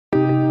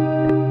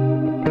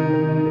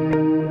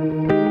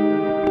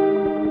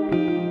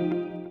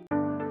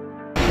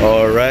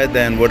Alright,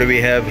 then what do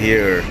we have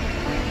here?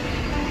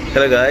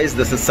 Hello guys,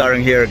 this is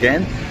Sarang here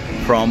again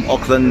from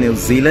Auckland, New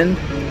Zealand.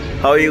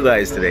 How are you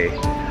guys today?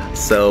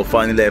 So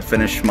finally I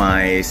finished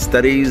my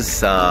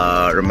studies.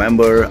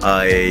 Remember,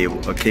 I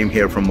came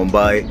here from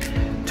Mumbai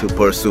to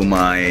pursue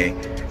my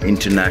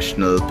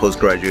international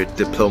postgraduate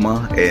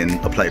diploma in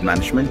applied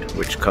management,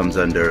 which comes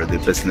under the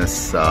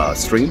business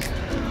stream.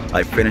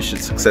 I finished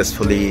it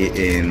successfully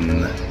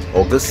in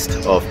August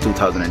of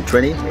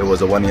 2020. It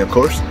was a one-year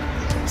course.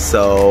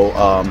 So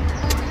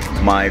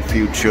my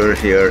future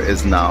here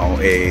is now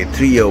a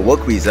 3-year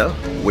work visa,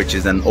 which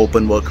is an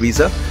open work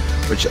visa,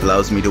 which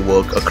allows me to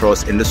work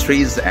across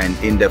industries and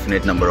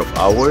indefinite number of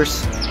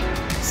hours.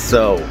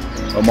 So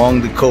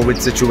among the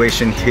COVID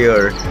situation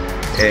here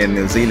in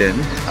New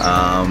Zealand,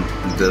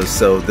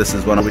 so this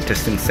is one of the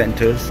testing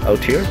centers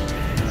out here.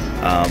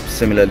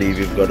 Similarly,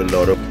 we've got a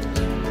lot of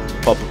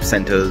pop-up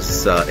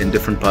centers in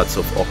different parts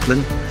of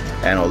Auckland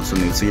and also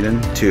New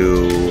Zealand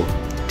to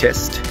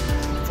test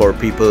for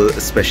people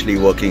especially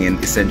working in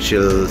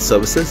essential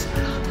services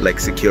like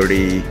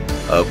security,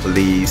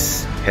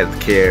 police,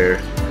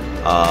 healthcare,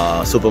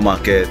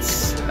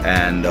 supermarkets,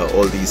 and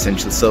all the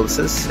essential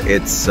services.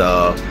 It's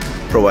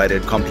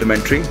provided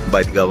complimentary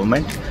by the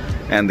government,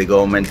 and the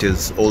government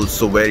is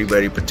also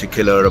very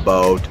particular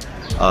about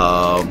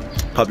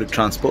public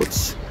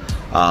transports,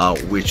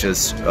 which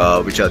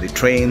are the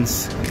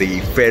trains, the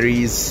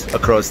ferries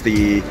across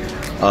the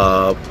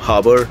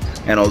harbour,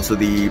 and also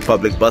the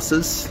public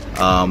buses.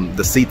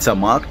 The seats are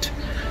marked,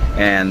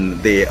 and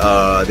they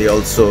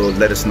also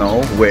let us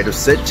know where to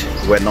sit,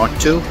 where not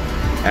to,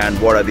 and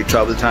what are the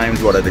travel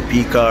times, what are the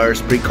peak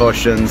hours,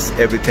 precautions,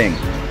 everything.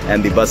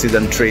 And the buses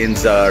and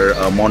trains are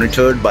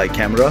monitored by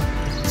camera,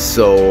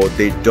 so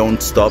they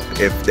don't stop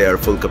if they are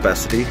full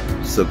capacity.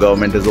 So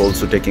government is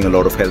also taking a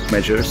lot of health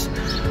measures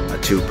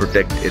to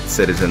protect its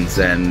citizens.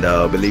 And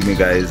believe me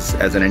guys,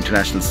 as an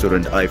international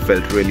student, I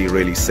felt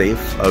really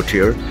safe out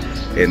here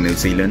in New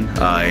Zealand.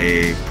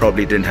 I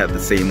probably didn't have the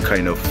same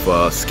kind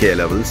of scare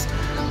levels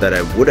that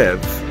I would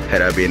have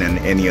had I been in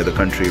any other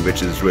country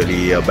which is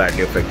really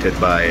badly affected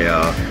by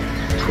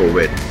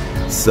COVID.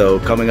 So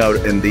coming out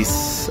in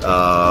this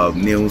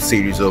new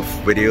series of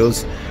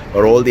videos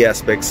are all the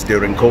aspects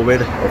during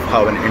COVID of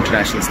how an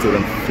international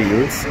student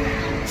feels.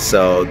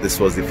 So this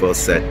was the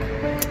first set.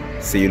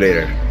 See you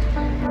later.